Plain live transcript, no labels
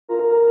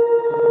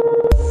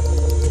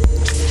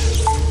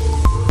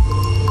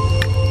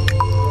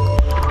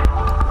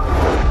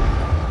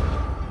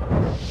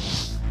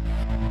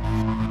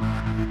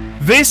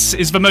This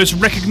is the most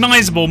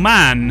recognizable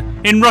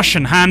man in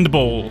Russian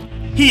handball.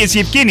 He is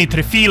Evgeny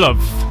Trefilov.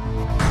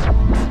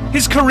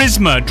 His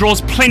charisma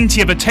draws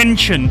plenty of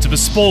attention to the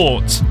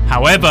sport.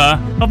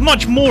 However, of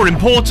much more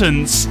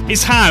importance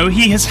is how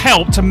he has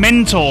helped to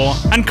mentor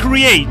and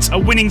create a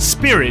winning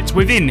spirit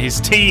within his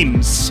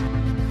teams.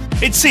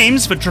 It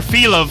seems that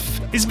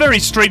Trefilov is very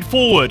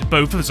straightforward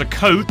both as a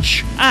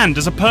coach and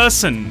as a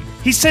person.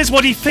 He says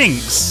what he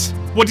thinks,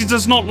 what he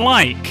does not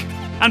like,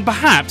 and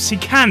perhaps he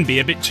can be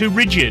a bit too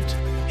rigid.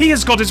 He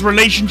has got his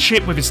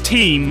relationship with his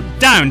team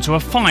down to a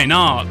fine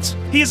art.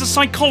 He is a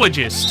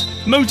psychologist,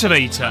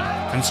 motivator,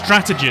 and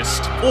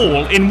strategist,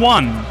 all in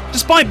one.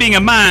 Despite being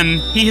a man,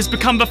 he has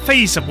become the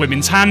face of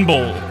women's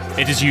handball.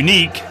 It is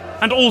unique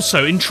and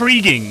also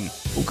intriguing.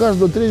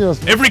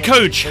 Every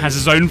coach has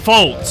his own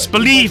faults,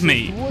 believe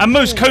me, and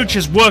most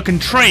coaches work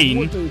and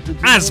train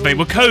as they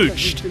were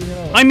coached.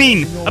 I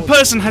mean, a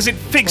person has it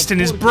fixed in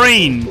his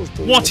brain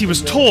what he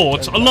was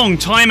taught a long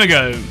time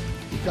ago,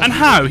 and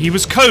how he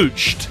was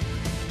coached.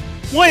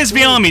 Why is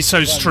the army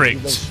so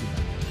strict?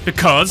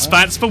 Because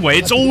that's the way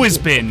it's always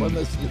been.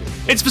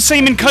 It's the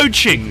same in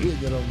coaching.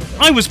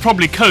 I was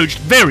probably coached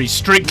very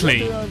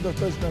strictly.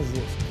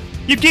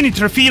 Evgeny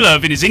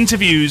Trefilov in his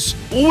interviews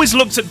always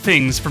looks at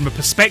things from the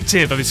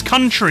perspective of his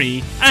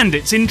country and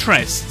its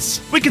interests.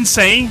 We can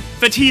say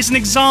that he is an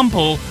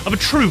example of a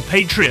true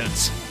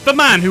patriot. The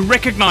man who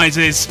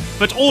recognizes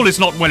that all is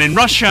not well in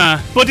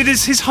Russia, but it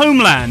is his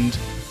homeland,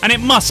 and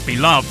it must be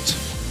loved.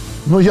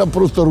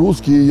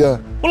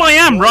 Well, I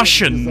am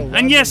Russian,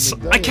 and yes,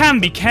 I can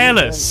be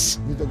careless.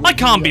 I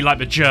can't be like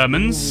the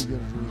Germans.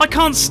 I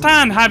can't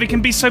stand how they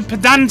can be so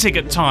pedantic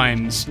at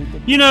times.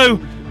 You know,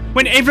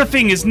 when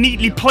everything is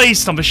neatly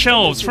placed on the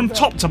shelves from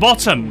top to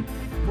bottom.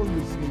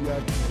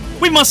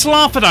 We must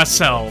laugh at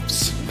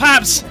ourselves,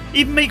 perhaps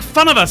even make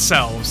fun of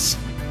ourselves.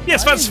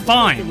 Yes, that's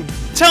fine.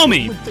 Tell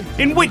me,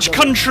 in which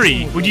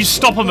country would you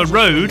stop on the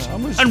road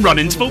and run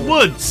into the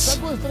woods?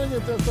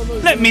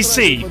 Let me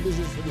see.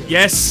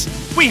 Yes,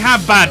 we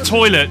have bad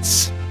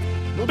toilets,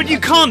 but you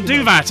can't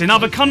do that in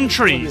other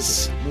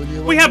countries.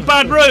 We have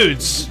bad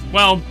roads.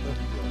 Well,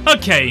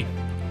 okay,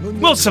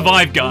 we'll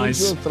survive,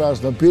 guys. In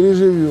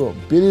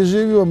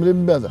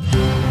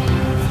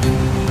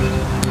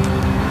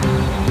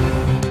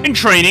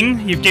training,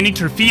 Evgeny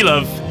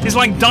Trefilov is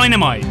like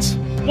dynamite.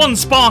 One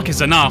spark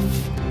is enough.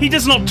 He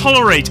does not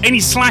tolerate any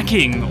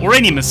slacking or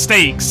any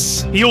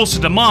mistakes. He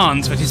also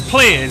demands that his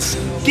players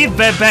give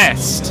their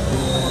best.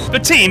 The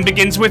team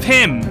begins with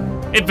him.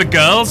 If the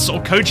girls or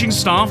coaching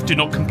staff do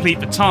not complete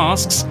the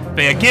tasks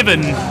they are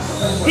given,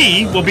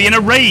 he will be in a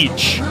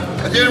rage.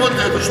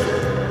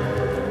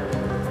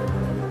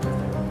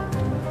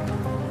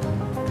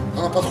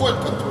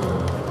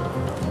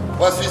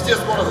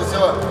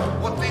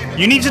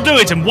 You need to do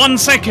it in 1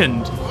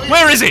 second.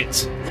 Where is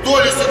it?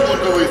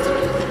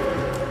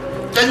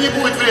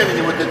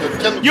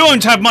 You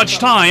won't have much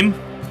time.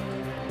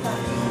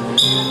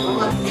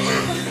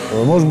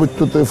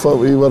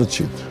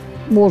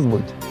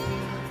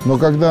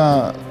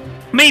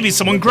 Maybe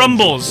someone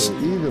grumbles,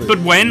 but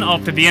when,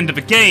 after the end of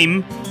the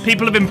game,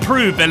 people have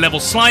improved their level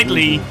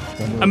slightly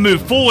and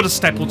moved forward a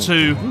step or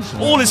two,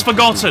 all is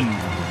forgotten.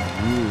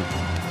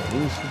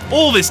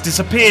 All this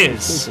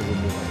disappears.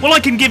 Well, I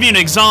can give you an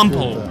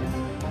example.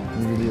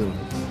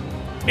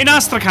 In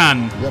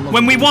Astrakhan,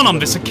 when we won on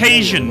this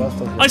occasion,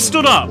 I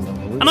stood up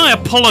and I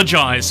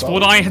apologized for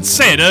what I had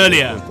said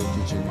earlier.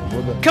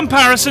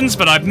 Comparisons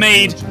that I've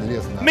made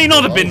may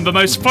not have been the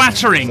most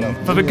flattering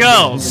for the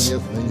girls,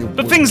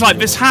 but things like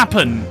this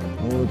happen.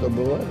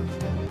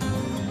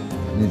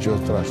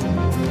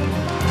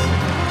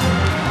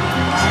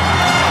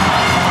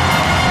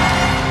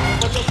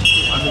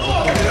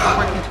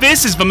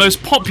 This is the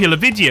most popular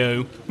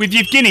video with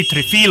Evgeny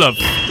Trefilov.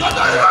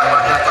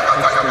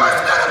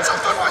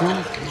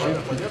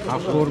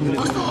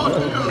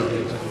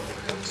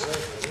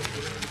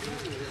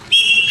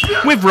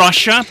 With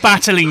Russia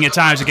battling it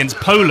out against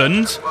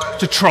Poland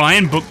to try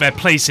and book their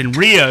place in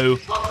Rio,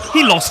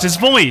 he lost his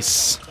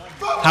voice.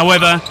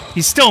 However,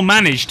 he still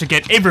managed to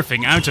get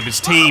everything out of his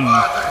team.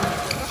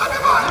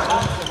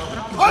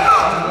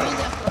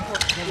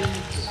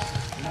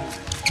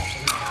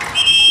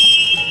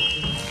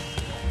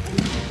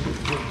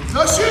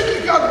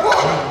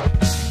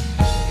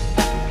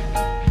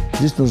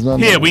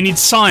 Here we need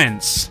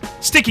science.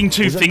 Sticking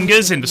 2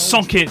 fingers in the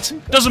socket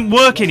doesn't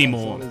work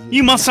anymore.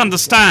 You must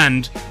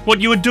understand what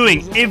you are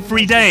doing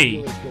every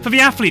day. For the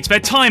athletes,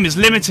 their time is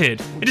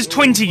limited. It is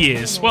 20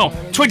 years, well,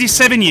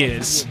 27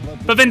 years.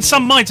 But then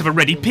some might have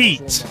already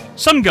peaked.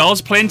 Some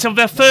girls play until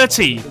they're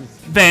 30.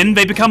 Then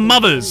they become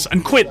mothers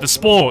and quit the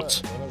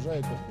sport.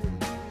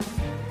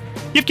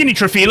 Evgeny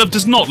Trefilov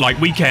does not like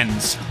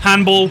weekends.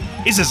 Handball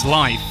is his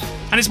life,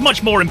 and it's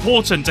much more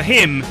important to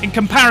him in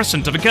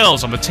comparison to the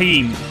girls on the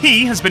team.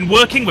 He has been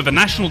working with the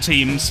national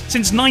teams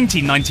since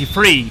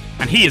 1993,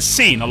 and he has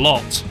seen a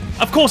lot.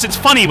 Of course, it's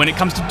funny when it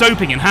comes to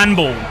doping in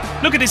handball.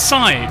 Look at his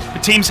side. The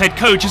team's head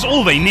coach is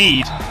all they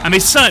need, and they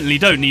certainly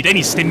don't need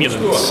any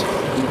stimulants.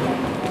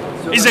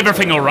 Is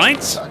everything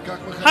alright?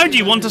 How do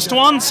you want us to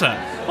answer?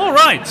 All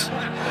right.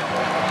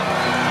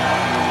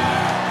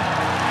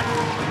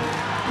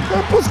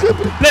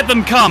 Let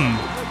them come.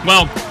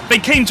 Well, they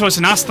came to us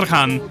in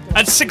Astrakhan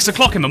at 6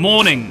 o'clock in the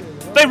morning.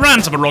 They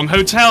ran to the wrong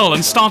hotel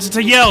and started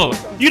to yell,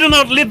 "You do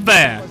not live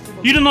there!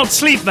 You do not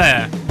sleep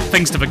there!"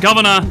 Thanks to the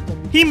governor,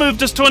 he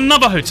moved us to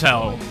another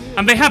hotel,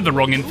 and they had the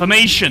wrong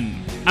information.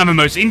 And the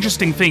most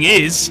interesting thing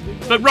is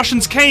that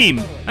Russians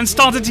came and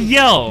started to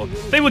yell.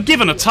 They were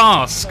given a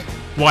task.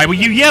 Why were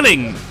you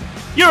yelling?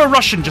 You're a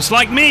Russian just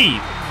like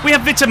me. We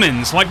have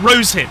vitamins like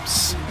rose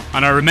hips.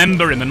 And I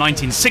remember in the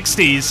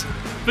 1960s,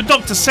 the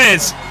doctor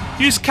says,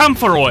 use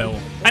camphor oil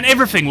and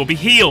everything will be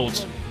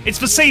healed. It's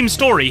the same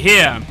story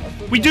here.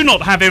 We do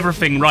not have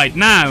everything right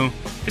now,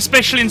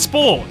 especially in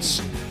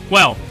sports.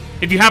 Well,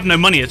 if you have no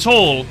money at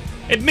all,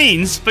 it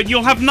means that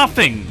you'll have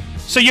nothing,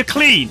 so you're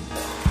clean.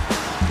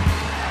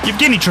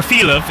 Evgeny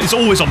Trefilov is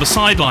always on the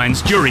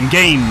sidelines during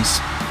games,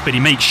 but he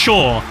makes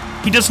sure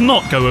he does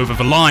not go over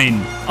the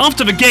line.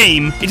 After the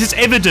game, it is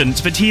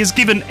evident that he has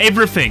given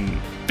everything.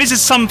 This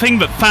is something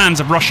that fans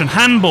of Russian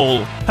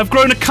handball have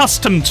grown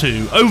accustomed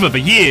to over the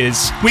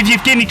years, with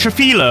Evgeny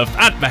Trefilov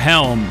at the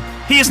helm.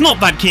 He is not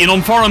that keen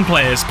on foreign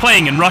players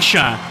playing in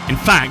Russia. In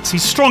fact, he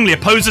strongly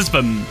opposes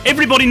them.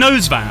 Everybody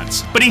knows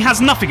that, but he has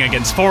nothing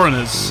against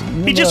foreigners.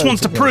 He just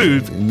wants to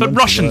prove that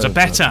Russians are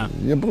better.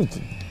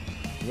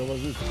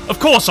 Of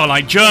course I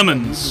like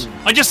Germans.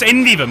 I just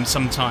envy them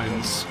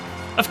sometimes.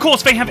 Of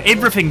course they have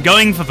everything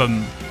going for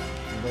them.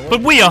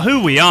 But we are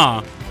who we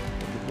are.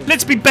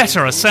 Let's be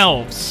better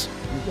ourselves.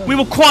 We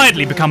will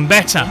quietly become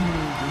better.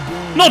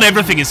 Not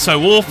everything is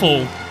so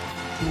awful.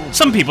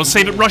 Some people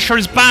say that Russia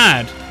is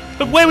bad.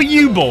 But where were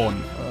you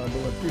born?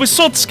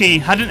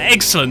 Wysotsky had an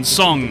excellent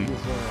song.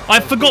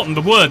 I've forgotten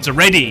the words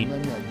already.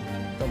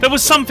 There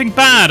was something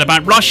bad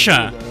about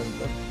Russia.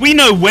 We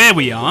know where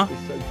we are.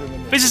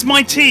 This is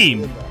my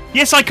team.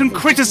 Yes, I can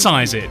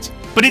criticize it,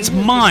 but it's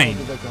mine.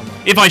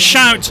 If I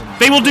shout,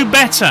 they will do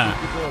better.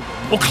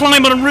 Or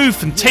climb on a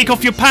roof and take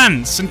off your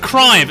pants and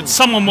cry that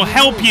someone will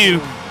help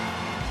you.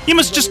 You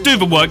must just do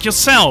the work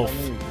yourself.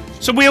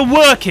 So we are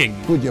working.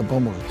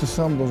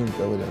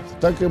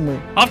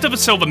 After the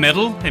silver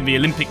medal in the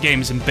Olympic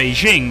Games in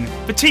Beijing,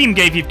 the team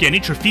gave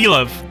Evgeny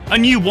Trefilov a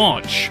new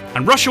watch,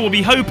 and Russia will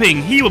be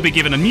hoping he will be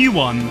given a new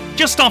one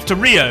just after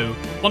Rio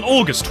on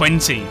August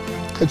 20.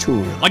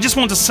 I just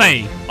want to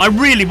say, I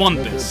really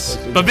want this,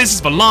 but this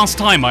is the last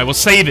time I will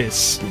say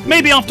this.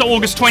 Maybe after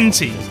August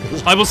 20,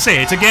 I will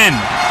say it again.